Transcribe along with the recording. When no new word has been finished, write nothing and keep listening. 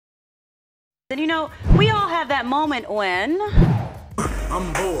And you know, we all have that moment when...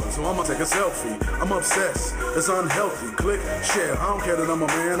 I'm bored, so I'ma take a selfie. I'm obsessed, it's unhealthy. Click, share, I don't care that I'm a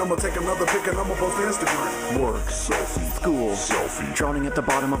man. I'ma take another pic and I'ma post to Instagram. Work, selfie. School, selfie. Drowning at the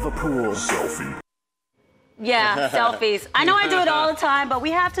bottom of a pool, selfie. Yeah, selfies. I know I do it all the time, but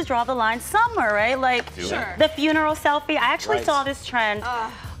we have to draw the line somewhere, right? Like the funeral selfie. I actually saw this trend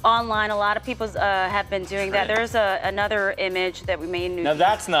online. A lot of people have been doing that. There's another image that we made. Now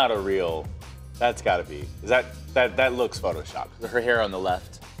that's not a real. That's got to be. Is that looks photoshopped? Her hair on the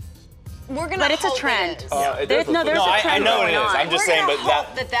left. We're gonna but it's a trend. There's a trend I know it is. I'm just saying, but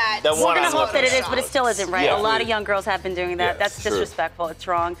we're gonna hope that it is, but it still isn't right. Yeah. A lot of young girls have been doing that. That's disrespectful. It's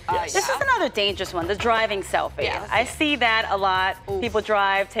wrong. This is another dangerous one, the driving selfie. I see that a lot. People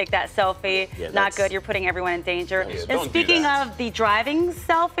drive, take that selfie. Not good. You're putting everyone in danger. And speaking of the driving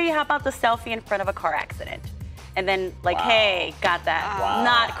selfie, how about the selfie in front of a car accident? And then like, hey, got that.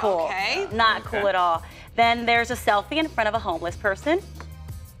 Not cool. Not cool at all. Then there's a selfie in front of a homeless person.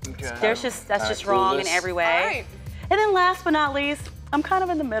 That's just wrong in every way. And then last but not least, I'm kind of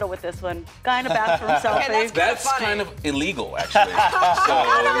in the middle with this one. Guy in a bathroom selfie. That's kind of illegal, actually. So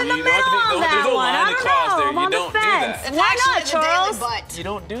I'm in the middle on that one. I don't know. You don't do that. Why not, Charles? You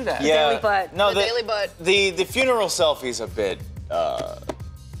don't do that. Yeah. Daily butt. No, the daily butt. The funeral selfie's a bit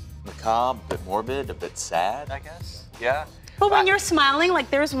macabre, a bit morbid, a bit sad, I guess. Yeah. But when you're smiling,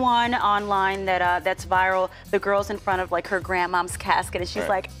 like there's one online that that's viral. The girl's in front of like her grandmom's casket, and she's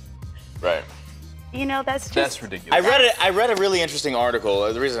like, you know, that's ridiculous. I read a really interesting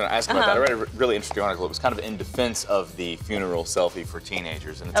article. The reason I asked about that, I read a really interesting article. It was kind of in defense of the funeral selfie for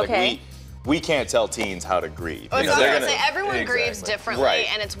teenagers, and it's like we can't tell teens how to grieve. I was gonna say everyone grieves differently,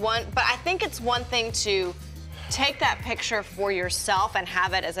 and it's one. But I think it's one thing to take that picture for yourself and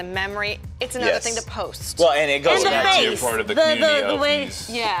have it as a memory. It's another thing to post. Well, and it goes back to to your part of the community the way,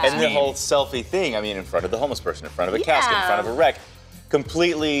 and the whole selfie thing. I mean, in front of the homeless person, in front of a casket, in front of a wreck.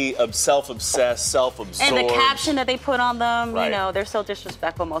 Completely self-obsessed, self-absorbed. And the caption that they put on them, you know, they're so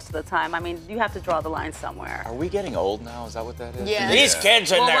disrespectful most of the time. I mean, you have to draw the line somewhere. Are we getting old now? Is that what that is? Yeah. These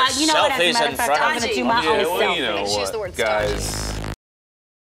kids and their selfies in front of I'm gonna do my own selfie. Use the word guys.